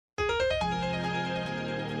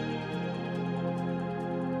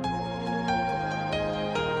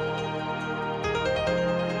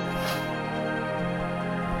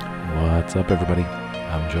What's up, everybody?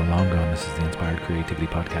 I'm Joe Longo, and this is the Inspired Creativity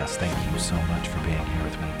Podcast. Thank you so much for being here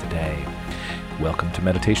with me today. Welcome to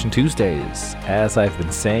Meditation Tuesdays. As I've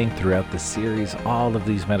been saying throughout the series, all of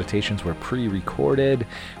these meditations were pre-recorded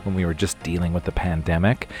when we were just dealing with the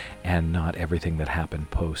pandemic and not everything that happened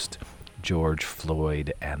post George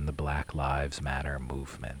Floyd and the Black Lives Matter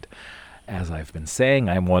movement. As I've been saying,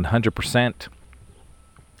 I'm 100%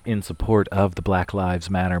 in support of the Black Lives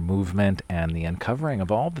Matter movement and the uncovering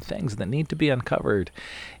of all the things that need to be uncovered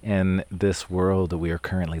in this world that we are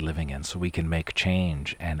currently living in so we can make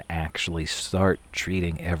change and actually start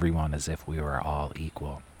treating everyone as if we were all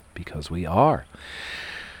equal, because we are.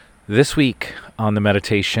 This week on the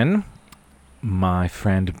meditation, my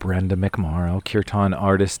friend Brenda McMorrow, kirtan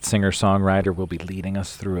artist, singer-songwriter, will be leading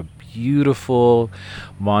us through a beautiful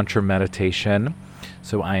mantra meditation.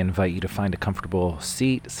 So I invite you to find a comfortable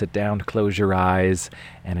seat, sit down, close your eyes,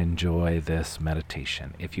 and enjoy this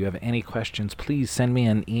meditation. If you have any questions, please send me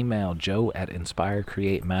an email,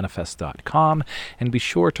 joe@inspirecreatemanifest.com, and be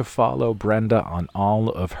sure to follow Brenda on all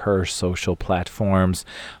of her social platforms.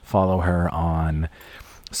 Follow her on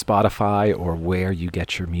Spotify or where you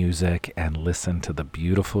get your music, and listen to the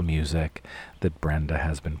beautiful music that Brenda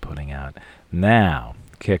has been putting out. Now,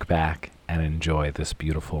 kick back and enjoy this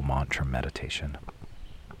beautiful mantra meditation.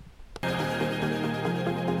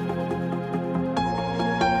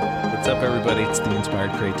 What's up, everybody? It's the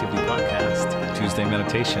Inspired Creativity Podcast, Tuesday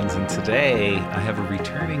Meditations, and today I have a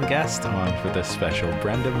returning guest on for this special,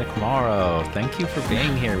 Brenda McMorrow. Thank you for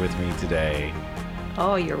being here with me today.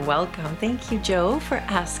 Oh, you're welcome. Thank you, Joe, for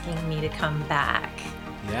asking me to come back.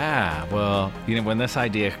 Yeah, well, when this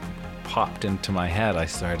idea popped into my head, I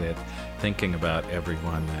started thinking about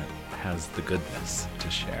everyone that has the goodness to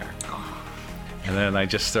share. And then I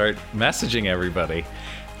just start messaging everybody.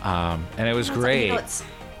 And it was great.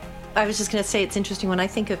 I was just going to say, it's interesting. When I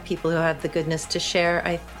think of people who have the goodness to share,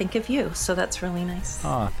 I think of you. So that's really nice.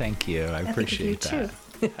 Oh, thank you. I appreciate that.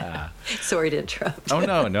 Too. Sorry to interrupt. Oh,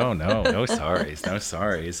 no. No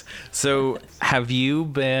sorries. So have you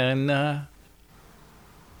been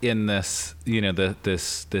in this,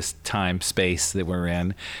 this time space that we're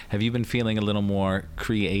in, have you been feeling a little more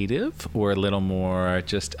creative or a little more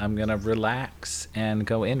just, I'm going to relax and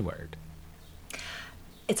go inward?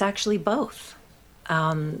 It's actually both.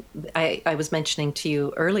 I was mentioning to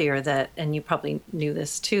you earlier that, and you probably knew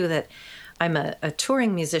this too, that I'm a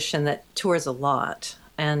touring musician that tours a lot.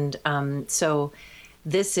 And so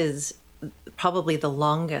this is probably the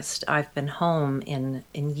longest I've been home in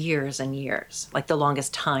years and years, like the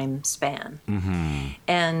longest time span. Mm-hmm.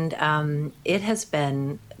 And it has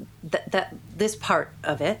been, that this part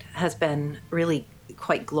of it has been really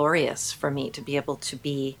quite glorious for me to be able to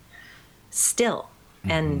be still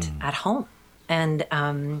and at home. And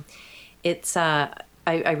it's, I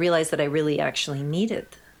realized that I really actually needed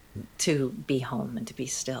to be home and to be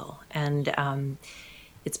still. And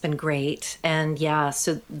it's been great. And yeah,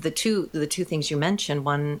 so the two things you mentioned,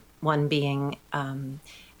 one being,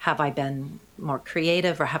 have I been more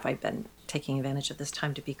creative, or have I been taking advantage of this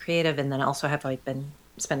time to be creative? And then also, have I been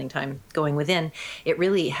spending time going within? It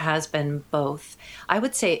really has been both. I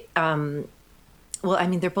would say,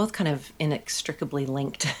 they're both kind of inextricably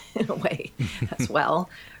linked in a way as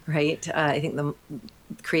well, right? I think the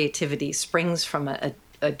creativity springs from a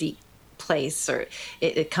deep place, or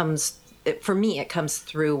it comes, for me, it comes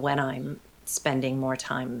through when I'm spending more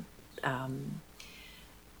time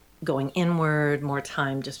going inward, more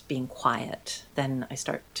time just being quiet. Then I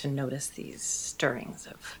start to notice these stirrings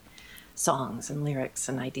of songs and lyrics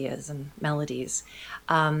and ideas and melodies.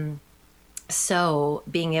 So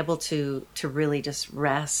being able to really just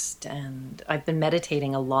rest, and I've been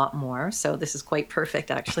meditating a lot more. So this is quite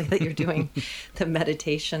perfect, actually, that you're doing the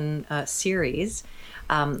meditation series.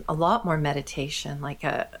 A lot more meditation,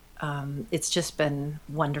 it's just been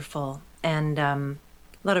wonderful, and a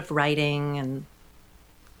lot of writing. And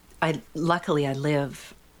luckily I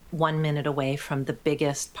live 1 minute away from the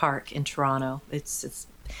biggest park in Toronto. It's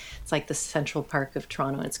like the Central Park of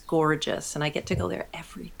Toronto, and it's gorgeous. And I get to go there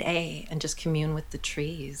every day and just commune with the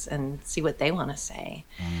trees and see what they want to say.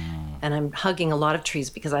 Mm. And I'm hugging a lot of trees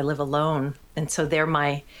because I live alone, and so they're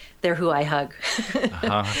who I hug.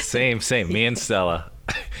 Same. Me and Stella.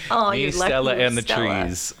 Oh, me, you're Stella, lucky, and the Stella.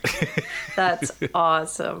 trees. That's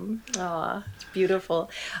awesome. Oh, it's beautiful.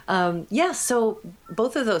 So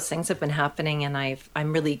both of those things have been happening, and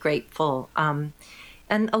I'm really grateful. And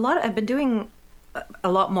I've been doing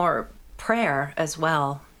a lot more prayer as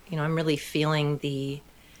well. I'm really feeling the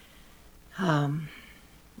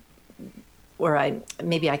where I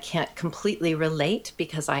can't completely relate,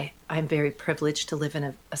 because I'm very privileged to live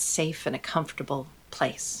in a safe and a comfortable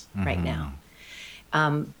place right now.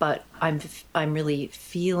 But I'm really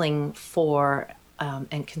feeling for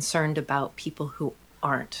and concerned about people who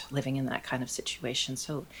aren't living in that kind of situation.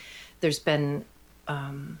 So there's been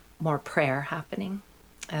more prayer happening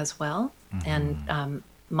as well, and a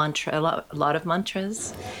lot of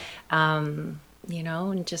mantras, you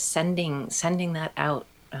know, and just sending that out,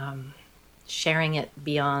 sharing it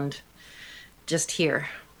beyond just here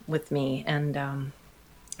with me, and I'm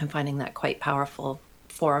finding that quite powerful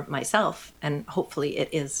for myself, and hopefully it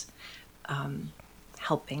is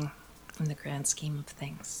helping in the grand scheme of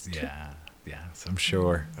things too. Yes, I'm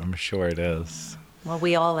sure it is. Well,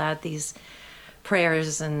 we all add these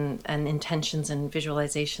prayers and intentions and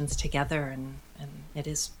visualizations together, and it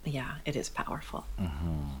is powerful.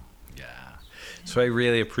 So I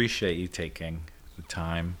really appreciate you taking the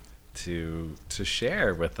time to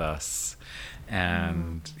share with us.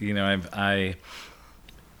 And you know,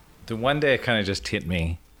 the one day it kind of just hit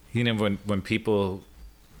me, you know, when people,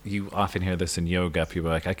 you often hear this in yoga, people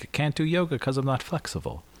are like, I can't do yoga because I'm not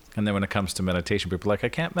flexible. And then when it comes to meditation, people are like, I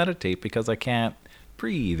can't meditate because I can't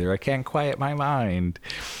breathe, or I can't quiet my mind.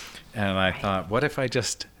 And I thought, what if I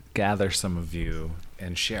just gather some of you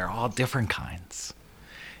and share all different kinds,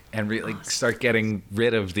 and really start getting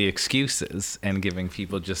rid of the excuses and giving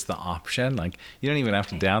people just the option. Like, you don't even have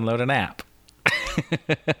to download an app.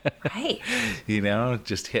 Right. You know,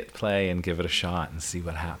 just hit play and give it a shot and see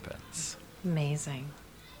what happens. Amazing.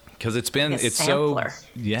 Because it's sampler. so,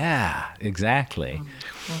 yeah, exactly.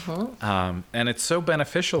 And it's so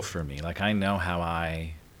beneficial for me. Like, I know how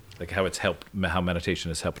meditation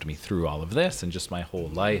has helped me through all of this and just my whole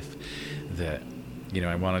life, that, you know,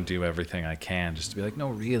 I want to do everything I can just to be like, no,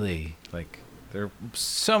 really, like, there are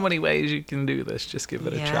so many ways you can do this. Just give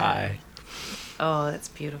it a try. Oh, that's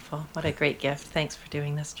beautiful. What a great gift. Thanks for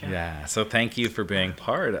doing this, Joe. Yeah. So thank you for being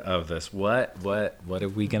part of this. What are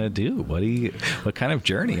we going to do? What kind of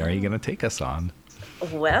journey are you going to take us on?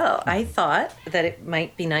 Well, I thought that it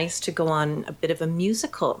might be nice to go on a bit of a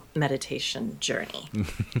musical meditation journey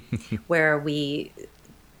where we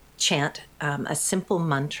chant a simple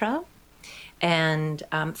mantra. And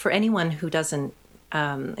for anyone who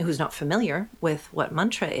who's not familiar with what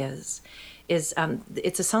mantra is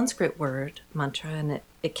it's a Sanskrit word, mantra, and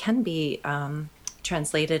it can be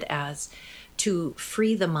translated as to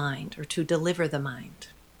free the mind or to deliver the mind.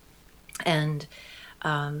 And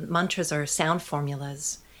mantras are sound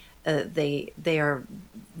formulas. They are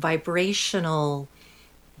vibrational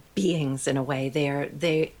beings in a way.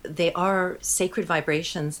 They are sacred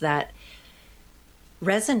vibrations that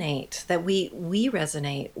resonate, that we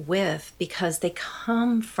resonate with, because they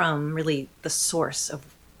come from really the source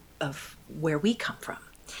of where we come from.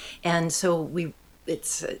 And so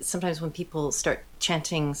it's sometimes when people start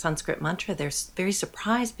chanting Sanskrit mantra, they're very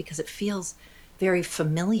surprised because it feels very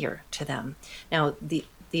familiar to them. Now,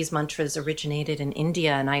 these mantras originated in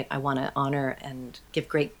India, and I want to honor and give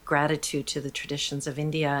great gratitude to the traditions of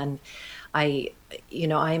India. And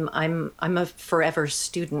I'm a forever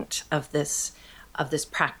student of this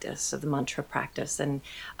practice, of the mantra practice. And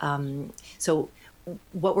so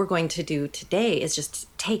what we're going to do today is just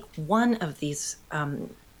take one of these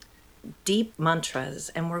deep mantras,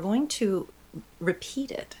 and we're going to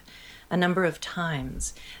repeat it a number of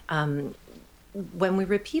times. When we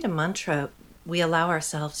repeat a mantra, we allow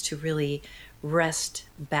ourselves to really rest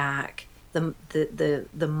back. The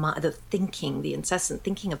thinking, the incessant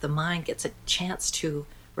thinking of the mind gets a chance to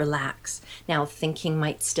relax. Now, thinking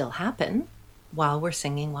might still happen while we're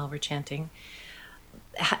singing, while we're chanting,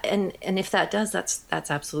 and if that does,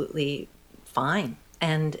 that's absolutely fine.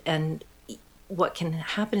 And what can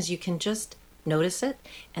happen is you can just notice it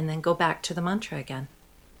and then go back to the mantra again.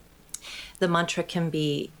 The mantra can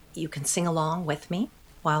be, you can sing along with me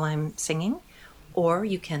while I'm singing, or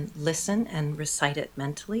you can listen and recite it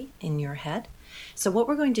mentally in your head. So what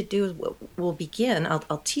we're going to do is we'll begin,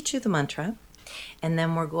 I'll teach you the mantra, and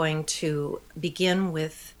then we're going to begin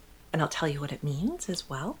with, and I'll tell you what it means as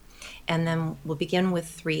well. And then we'll begin with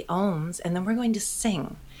 3 ohms, and then we're going to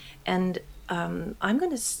sing. And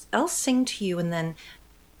I'll sing to you, and then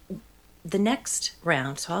the next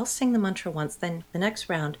round, so I'll sing the mantra once, then the next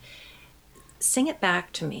round, sing it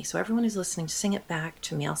back to me. So everyone who's listening, sing it back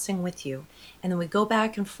to me. I'll sing with you. And then we go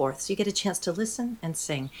back and forth. So you get a chance to listen and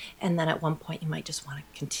sing. And then at one point, you might just want to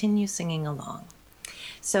continue singing along.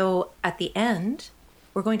 So at the end,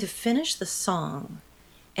 we're going to finish the song,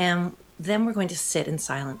 and then we're going to sit in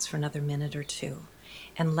silence for another minute or two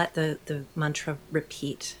and let the mantra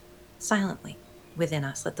repeat silently within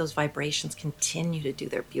us. Let those vibrations continue to do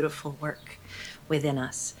their beautiful work within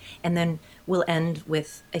us. And then we'll end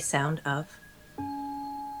with a sound of.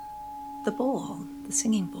 the bowl, the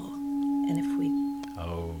singing bowl. And if we...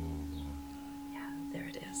 Oh. Yeah, there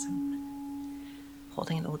it is. I'm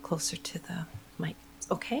holding it a little closer to the mic.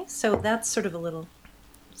 Okay, so that's sort of a little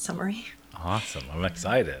summary. Awesome. I'm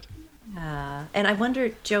excited. And I wonder,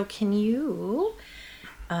 Joe, can you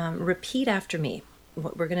repeat after me?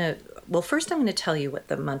 What we're going to... Well, first I'm going to tell you what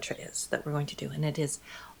the mantra is that we're going to do. And it is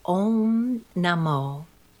Om Namo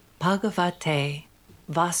Bhagavate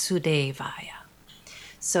Vasudevaya.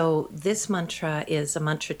 So this mantra is a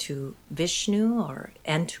mantra to Vishnu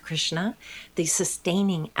and to Krishna, the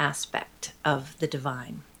sustaining aspect of the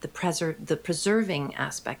divine, the preserving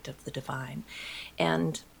aspect of the divine.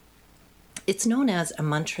 And it's known as a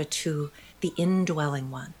mantra to the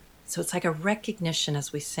indwelling one. So it's like a recognition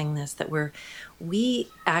as we sing this that we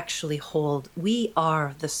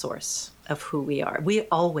are the source of who we are. We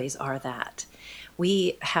always are that.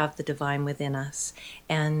 We have the divine within us,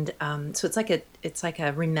 and so it's like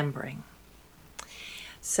a remembering.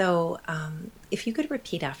 So if you could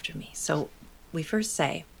repeat after me. So we first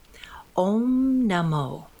say, Om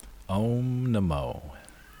Namo. Om Namo.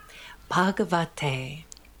 Bhagavate.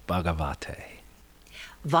 Bhagavate.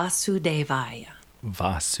 Vasudevaya.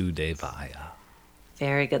 Vasudevaya.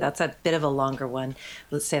 Very good. That's a bit of a longer one.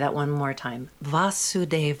 Let's say that one more time.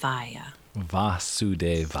 Vasudevaya.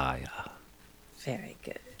 Vasudevaya. Very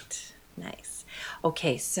good. Nice.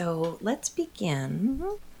 Okay, so let's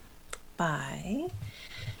begin by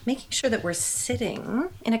making sure that we're sitting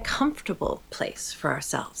in a comfortable place for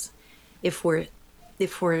ourselves. If we're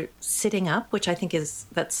sitting up, which I think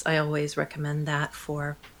I always recommend that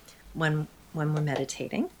for when we're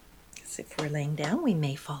meditating. Because if we're laying down, we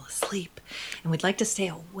may fall asleep, and we'd like to stay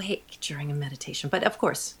awake during a meditation. But of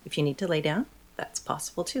course, if you need to lay down, that's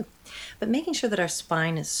possible too. But making sure that our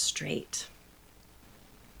spine is straight.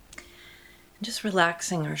 Just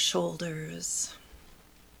relaxing our shoulders,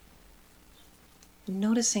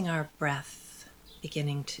 noticing our breath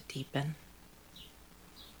beginning to deepen.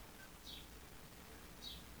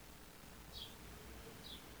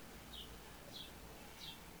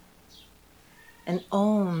 And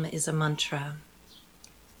Om is a mantra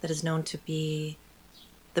that is known to be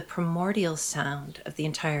the primordial sound of the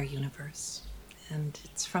entire universe, and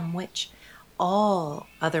it's from which all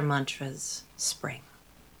other mantras spring.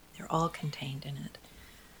 They're all contained in it.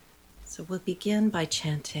 So we'll begin by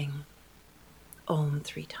chanting Om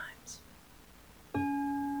 3 times.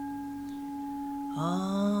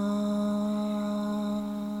 Om.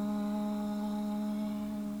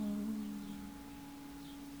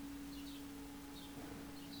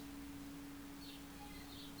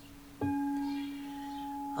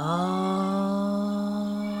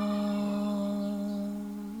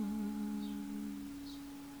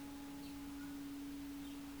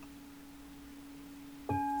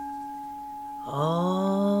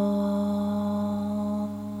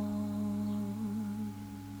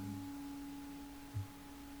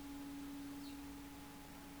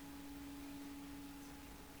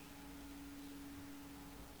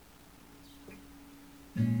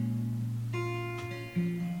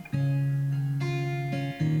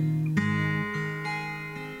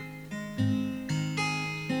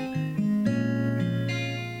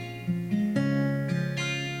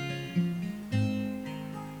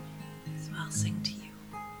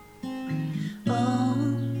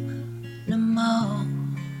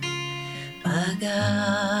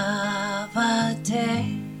 Bhagavate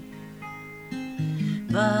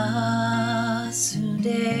Vasudevaya.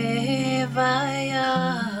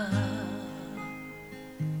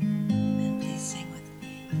 And please sing with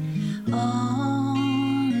me.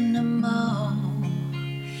 Om Namo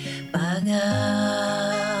Bhagavate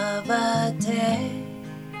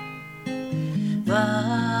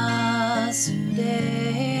Vasudevaya.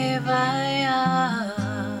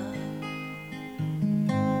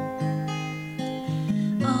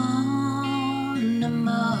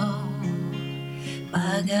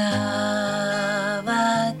 Bhagavate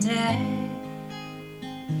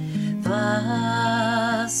Vasudevaya.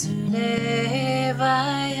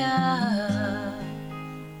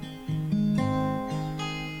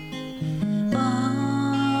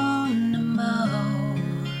 Om Namo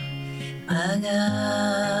Bhagavate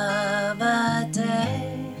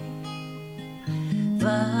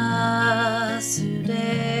Vasudevaya.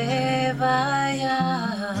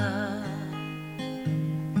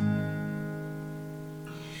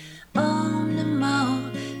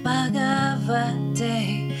 Bhagavate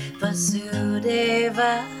Vasudevaya.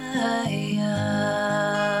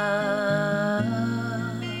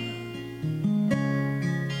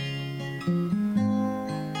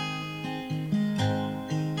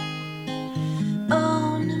 Om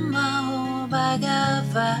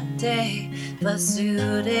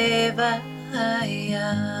Vasudevaya.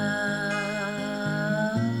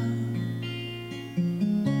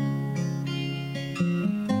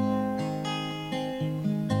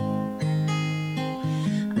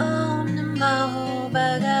 Om Namo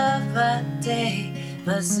Bhagavate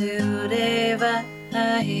Vasudevaya.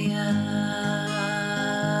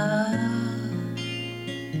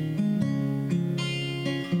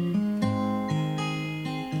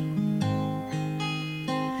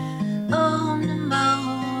 Om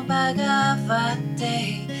Namo Bhagavate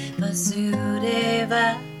Vasudevaya.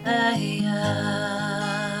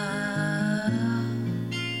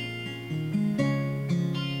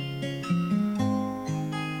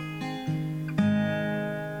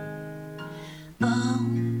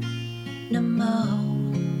 Om Namo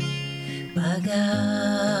Bhagavate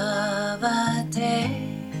Vasudevaya.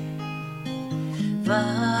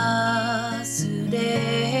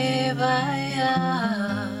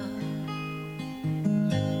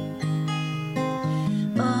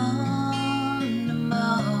 Om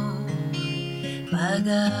Namo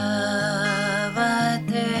Bhagavate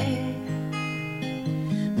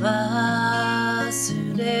Vasudevaya.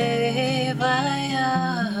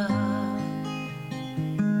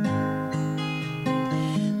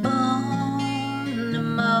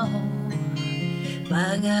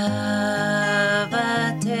 Bhagavate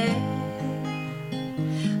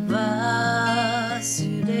Vasudevaya.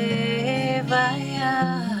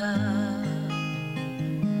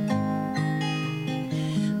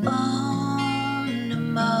 Om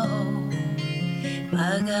Namo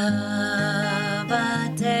Bhagavate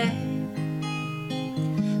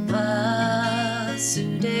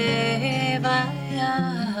Vasudevaya.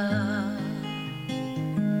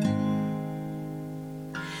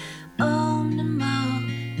 Om Namo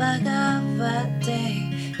Bhagavate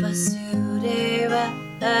Vasudevaya.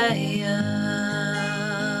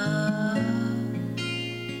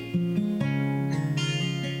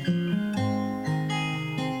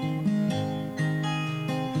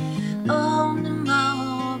 Om Namo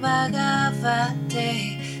Bhagavate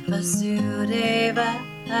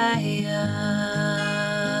Vasudevaya.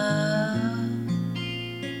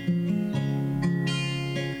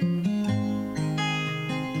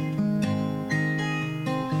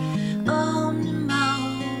 Om Namo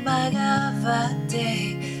Bhagavate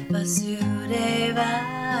Vasudevaya.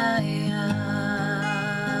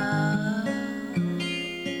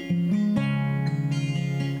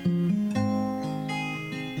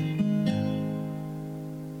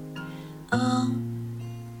 Om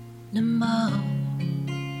Namo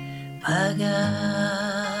Bhagavate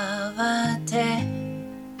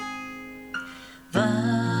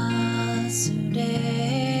Vasudevaya.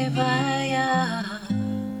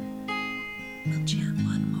 We'll chant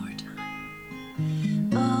one more time.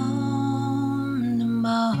 Om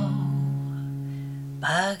Namo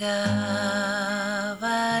Bhagavate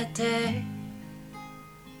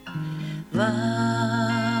Vasudevaya.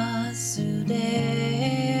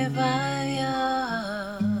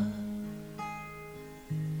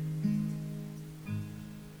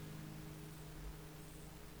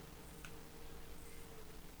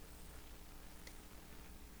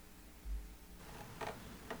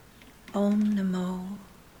 Om Namo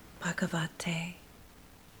Bhagavate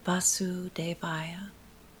Vasudevaya.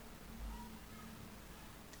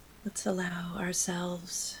 Let's allow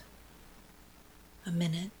ourselves a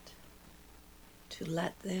minute to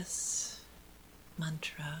let this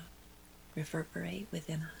mantra reverberate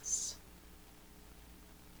within us.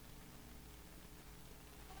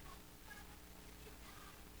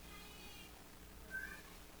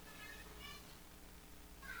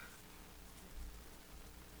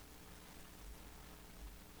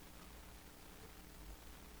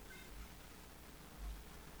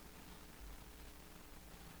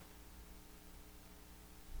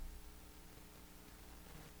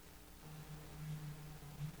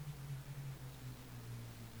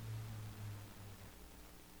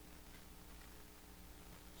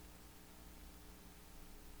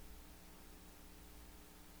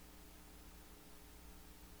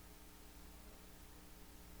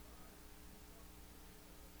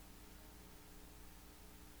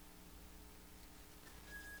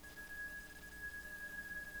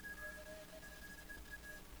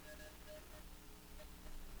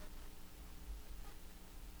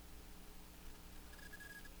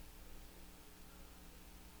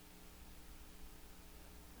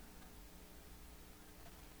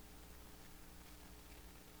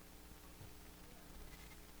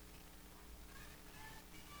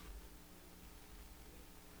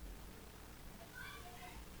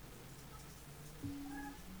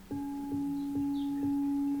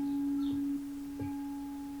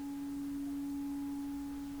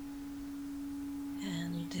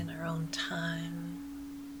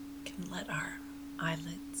 And let our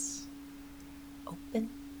eyelids open.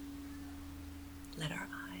 Let our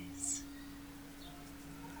eyes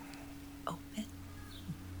open.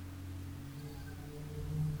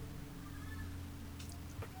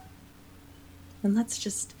 And let's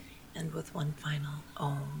just end with one final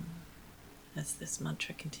Om as this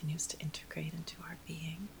mantra continues to integrate into our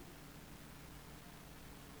being.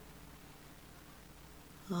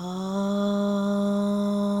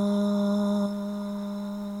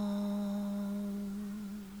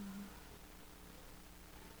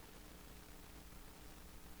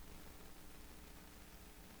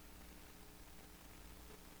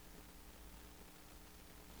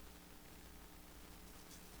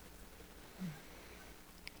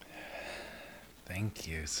 Thank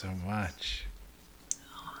you so much.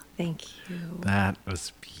 Oh, thank you. That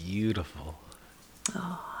was beautiful.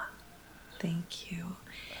 Oh, thank you.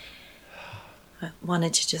 I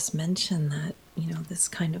wanted to just mention that, this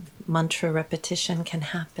kind of mantra repetition can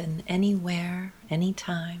happen anywhere,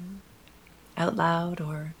 anytime, out loud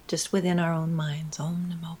or just within our own minds.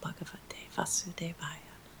 Om Namo Bhagavate Vasudevaya.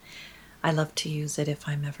 I love to use it if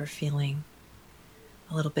I'm ever feeling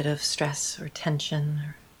a little bit of stress or tension,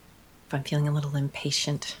 or if I'm feeling a little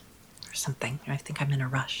impatient or something. I think I'm in a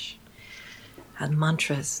rush. And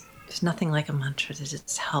mantras, there's nothing like a mantra to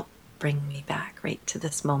just help bring me back right to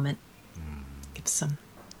this moment. Give some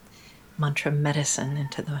mantra medicine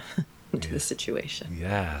into the situation.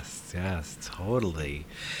 Yes, totally.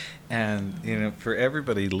 And for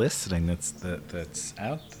everybody listening that's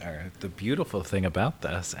out there, the beautiful thing about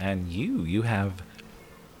this, and you have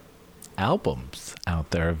albums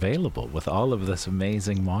out there available with all of this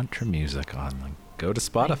amazing mantra music on. Like, go to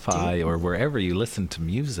Spotify or wherever you listen to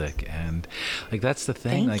music, and that's the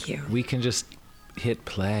thing. Thank you. We can just hit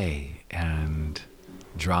play and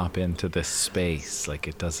drop into this space.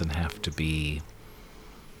 It doesn't have to be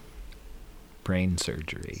brain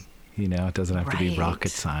surgery, it doesn't have to be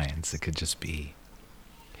rocket science. It could just be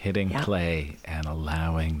hitting play and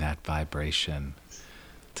allowing that vibration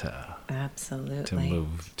to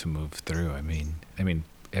move through. I mean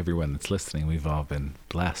everyone that's listening, we've all been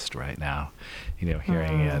blessed right now, hearing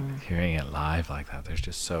it live like that. There's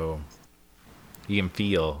just you can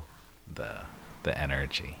feel the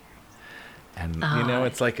energy. And,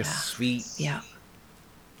 it's like a sweet, I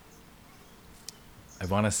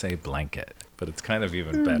want to say blanket, but it's kind of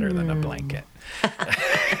even better than a blanket.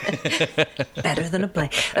 Better than a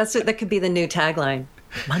blanket. That could be the new tagline.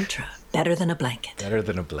 Mantra, better than a blanket. Better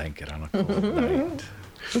than a blanket on a cold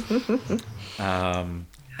night.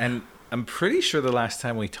 And I'm pretty sure the last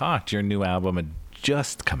time we talked, your new album had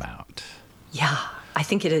just come out. Yeah, I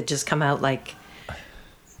think it had just come out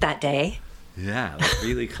that day. Yeah,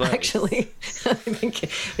 really close. Actually, I think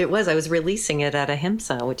it was. I was releasing it at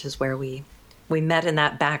Ahimsa, which is where we met in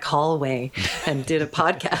that back hallway and did a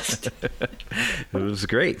podcast. It was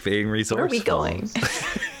great, being resourceful. Where are we going?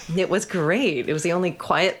 It was great. It was the only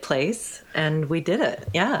quiet place, and we did it.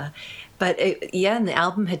 Yeah, but and the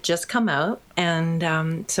album had just come out,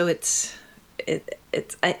 and so it's.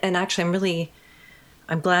 And actually,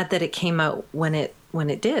 I'm glad that it came out when it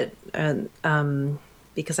did.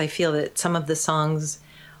 Because I feel that some of the songs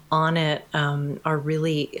on it are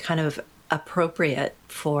really kind of appropriate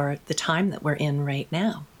for the time that we're in right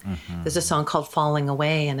now. Mm-hmm. There's a song called Falling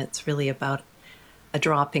Away, and it's really about a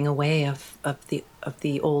dropping away of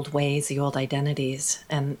the old ways, the old identities.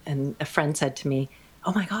 And a friend said to me,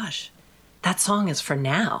 "Oh my gosh, that song is for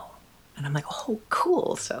now." And I'm like, "Oh,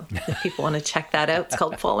 cool." So if people want to check that out, it's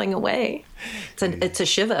called Falling Away. It's a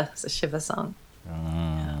Shiva song.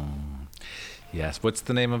 Yes. What's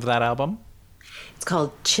the name of that album? It's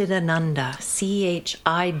called Chidananda.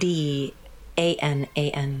 Chidananda.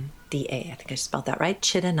 I think I spelled that right.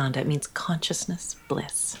 Chidananda. It means consciousness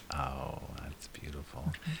bliss. Oh, that's beautiful.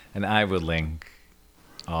 Mm-hmm. And I will link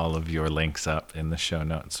all of your links up in the show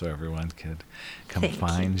notes so everyone could come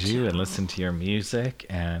find you and listen to your music.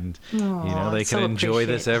 And, they can enjoy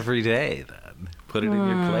this every day then. Put it in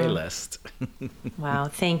your playlist. Wow,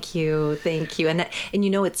 thank you. And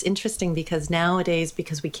it's interesting because nowadays,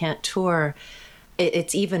 because we can't tour,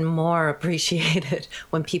 it's even more appreciated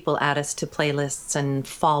when people add us to playlists and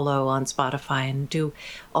follow on Spotify and do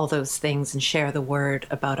all those things and share the word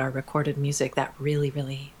about our recorded music. That really,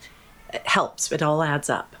 really helps. It all adds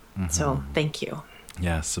up. Mm-hmm. So thank you.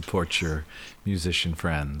 Yeah, support your musician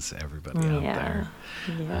friends, everybody out there.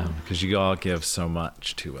 Yeah. Because you all give so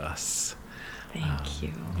much to us. Thank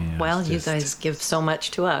you. Well, you guys give so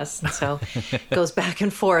much to us, and so it goes back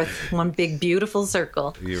and forth, one big beautiful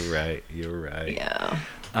circle. You're right. Yeah.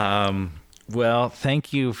 Well,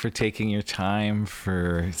 thank you for taking your time,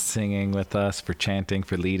 for singing with us, for chanting,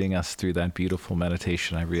 for leading us through that beautiful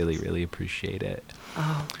meditation. I really, really appreciate it.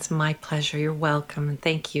 Oh, it's my pleasure. You're welcome. And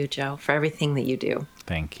thank you, Joe, for everything that you do.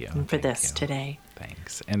 Thank you. And for this today.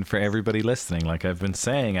 Thanks. And for everybody listening, like I've been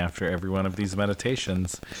saying after every one of these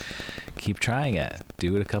meditations, keep trying it.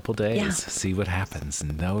 Do it a couple days. Yeah. See what happens.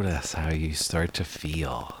 Notice how you start to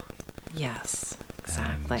feel. Yes,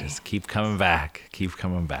 exactly. And just keep coming back. Keep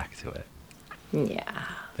coming back to it. Yeah.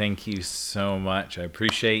 Thank you so much. I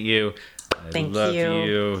appreciate you. I love you.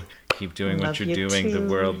 you. Keep doing what you're doing. Too. The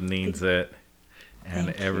world needs it. And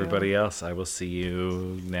Thank everybody you. else, I will see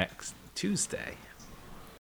you next Tuesday.